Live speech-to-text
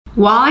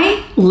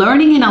Why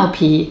learning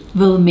NLP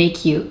will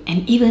make you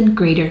an even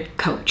greater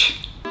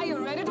coach. Are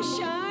you ready to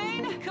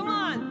shine? Come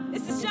on,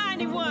 it's the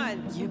shiny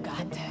one. You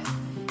got this.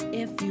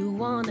 If you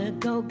wanna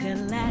go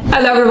collect.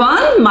 Hello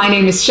everyone, my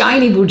name is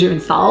Shiny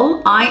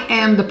Burjunsal. I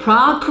am the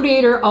proud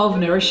creator of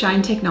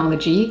NeuroShine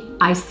Technology,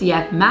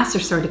 ICF Master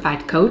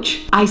Certified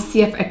Coach,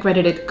 ICF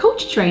Accredited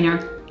Coach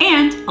Trainer,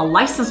 and a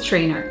licensed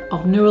trainer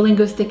of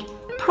Neurolinguistic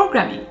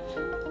Programming,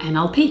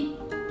 NLP.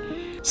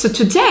 So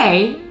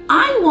today,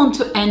 I want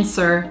to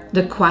answer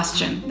the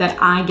question that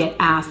I get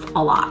asked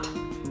a lot.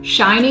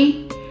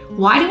 Shiny,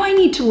 why do I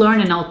need to learn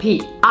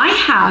NLP? I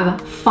have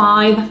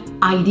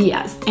 5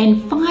 ideas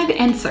and 5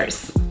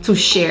 answers to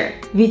share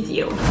with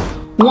you.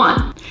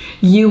 1,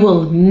 you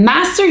will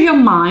master your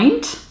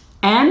mind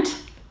and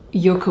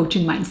your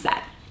coaching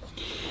mindset.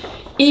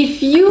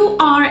 If you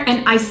are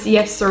an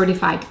ICF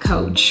certified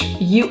coach,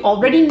 you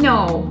already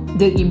know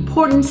the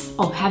importance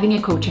of having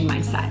a coaching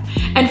mindset.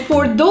 And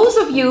for those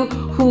of you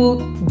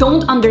who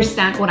don't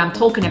understand what I'm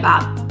talking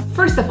about,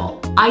 first of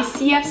all,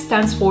 ICF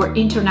stands for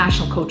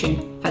International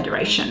Coaching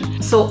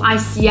Federation. So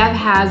ICF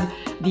has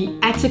the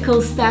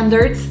ethical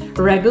standards,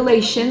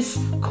 regulations,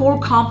 core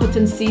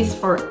competencies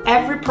for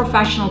every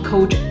professional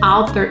coach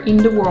out there in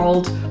the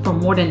world from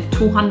more than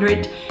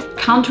 200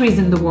 countries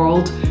in the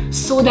world,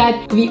 so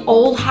that we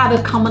all have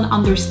a common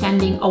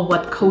understanding of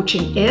what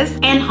coaching is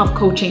and how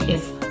coaching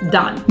is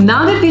done.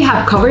 Now that we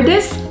have covered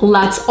this,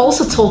 let's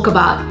also talk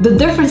about the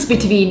difference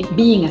between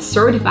being a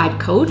certified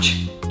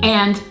coach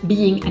and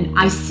being an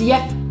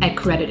ICF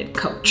accredited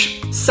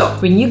coach. So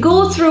when you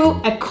go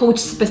through a coach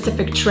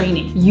specific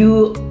training,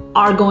 you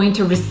are going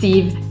to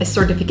receive a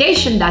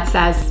certification that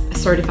says a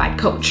certified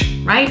coach,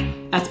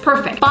 right? That's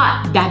perfect.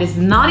 But that is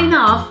not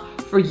enough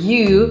for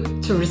you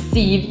to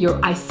receive your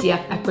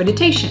ICF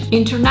accreditation.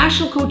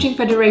 International Coaching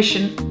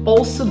Federation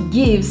also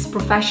gives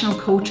professional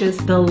coaches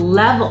the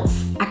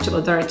levels.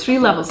 Actually, there are 3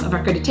 levels of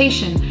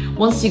accreditation.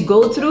 Once you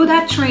go through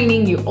that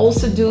training, you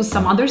also do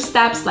some other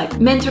steps like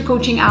mentor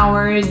coaching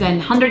hours and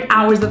 100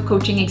 hours of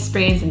coaching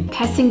experience and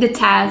passing the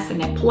test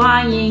and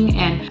applying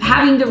and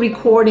having the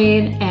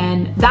recording,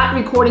 and that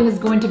recording is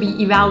going to be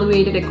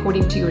evaluated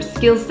according to your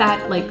skill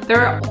set. Like,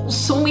 there are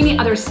so many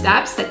other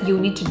steps that you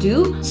need to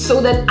do so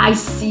that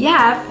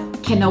ICF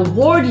can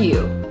award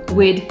you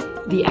with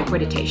the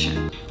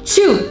accreditation.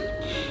 2,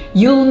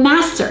 you'll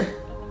master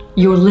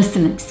your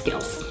listening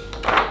skills.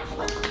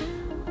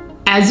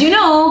 As you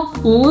know,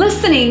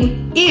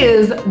 listening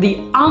is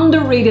the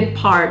underrated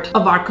part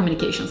of our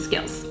communication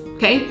skills,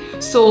 okay?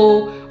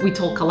 So we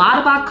talk a lot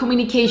about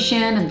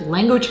communication and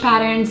language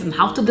patterns and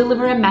how to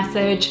deliver a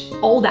message,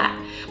 all that.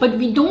 But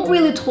we don't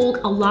really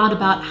talk a lot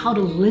about how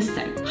to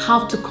listen,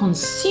 how to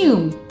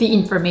consume the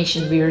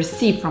information we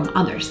receive from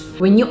others.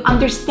 When you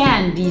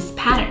understand these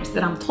patterns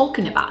that I'm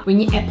talking about, when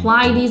you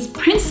apply these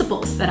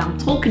principles that I'm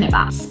talking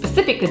about,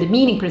 specifically the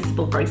meaning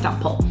principle, for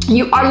example,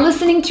 you are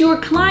listening to your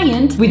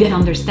client with an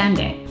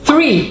understanding.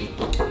 3,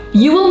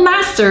 you will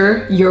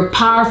master your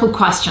powerful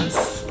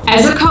questions.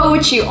 As a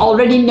coach, you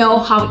already know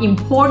how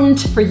important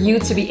for you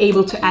to be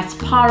able to ask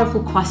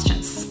powerful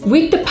questions.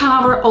 With the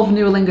power of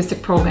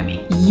neurolinguistic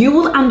programming, you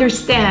will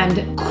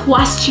understand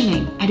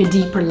questioning at a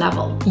deeper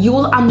level. You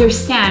will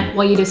understand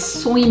why it is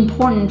so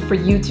important for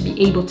you to be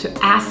able to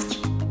ask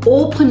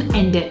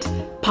open-ended,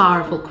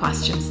 powerful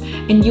questions.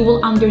 And you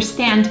will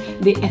understand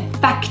the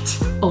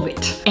effect of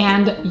it.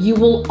 And you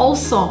will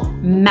also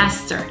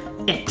master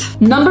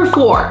it. Number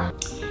 4,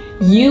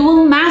 you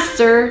will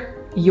master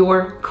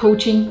your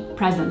coaching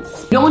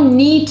presence. You don't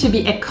need to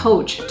be a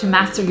coach to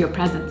master your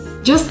presence.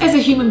 Just as a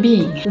human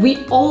being,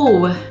 we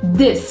owe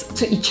this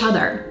to each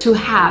other to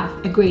have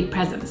a great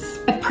presence.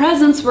 A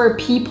presence where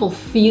people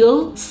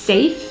feel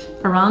safe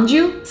around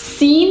you,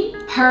 seen,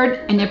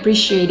 heard, and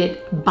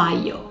appreciated by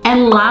you.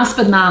 And last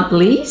but not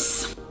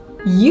least,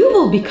 you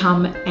will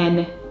become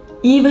an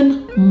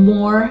even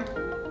more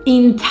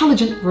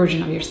intelligent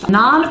version of yourself.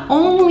 Not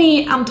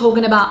only I'm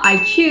talking about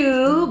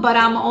IQ, but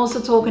I'm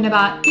also talking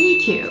about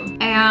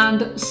EQ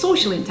and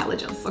social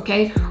intelligence,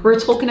 okay? We're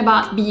talking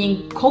about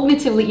being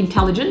cognitively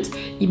intelligent,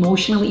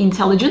 emotionally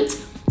intelligent,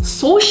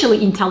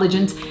 socially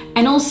intelligent,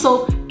 and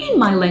also, in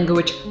my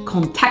language,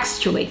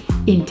 contextually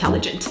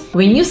intelligent.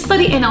 When you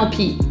study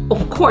NLP,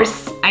 of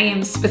course, I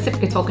am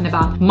specifically talking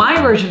about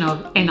my version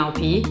of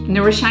NLP,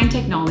 NeuroShine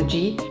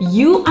Technology,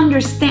 you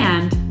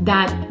understand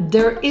that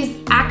there is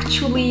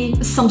actually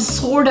some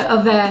sort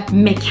of a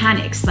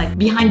mechanics like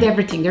behind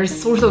everything. There's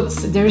sort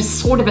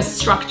of a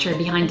structure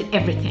behind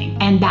everything,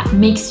 and that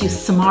makes you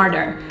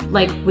smarter.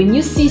 Like when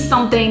you see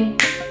something,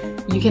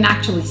 you can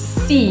actually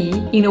see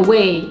in a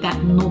way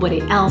that nobody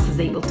else is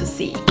able to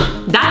see.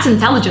 That's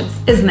intelligence,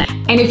 isn't it?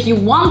 And if you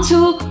want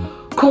to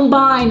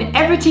combine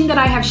everything that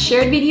I have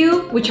shared with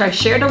you, which I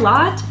shared a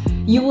lot,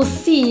 you will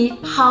see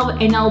how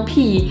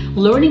NLP,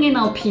 learning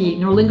NLP,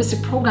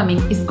 neurolinguistic programming,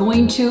 is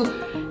going to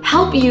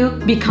help you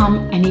become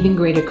an even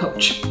greater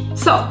coach.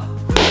 So,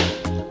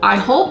 I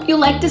hope you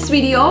like this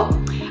video.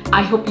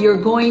 I hope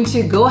you're going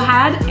to go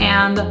ahead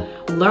and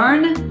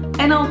learn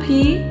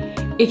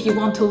NLP. If you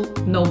want to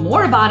know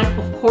more about it,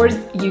 of course,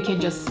 you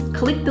can just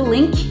click the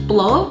link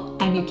below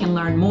and you can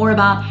learn more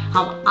about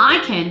how I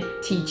can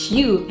teach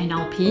you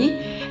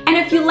NLP. And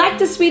if you like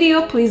this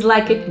video, please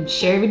like it and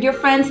share it with your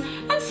friends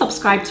and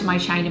subscribe to my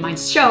Shiny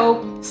Minds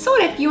show so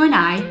that you and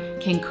I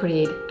can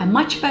create a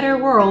much better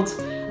world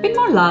with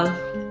more love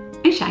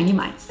and shiny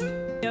minds.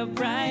 Your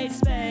bright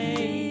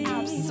space.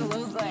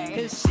 Absolutely.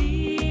 'Cause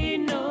she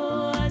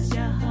knows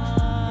your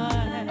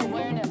heart.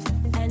 Awareness.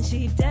 And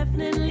she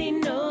definitely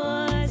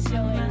knows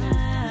your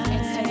mind.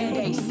 It's a new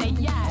day. Say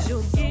yes.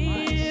 She'll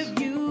give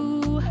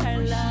you her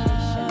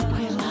love.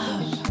 My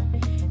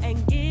love. And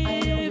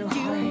give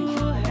you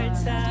her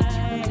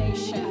time.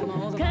 Determination.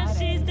 'Cause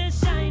she's the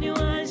shiny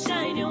one,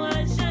 shiny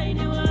one,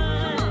 shiny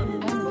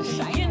one. I'm the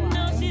shiny one. You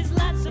know she's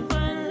lots of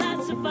fun,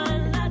 lots of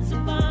fun, lots of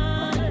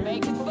fun.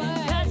 Make it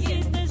fun. 'Cause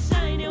she's the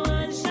shiny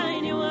one,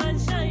 shiny one,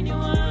 shiny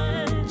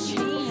one.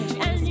 Change.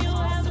 And you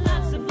have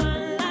lots of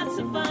fun, lots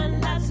of fun,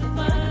 lots of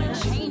fun.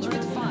 Change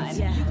with fun.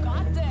 Yeah. You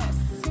got this.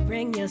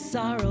 Bring your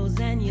sorrows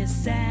and your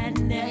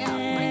sadness. Yeah,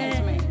 bring it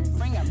to me.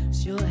 Bring them.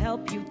 She'll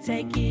help you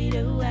take it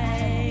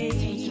away.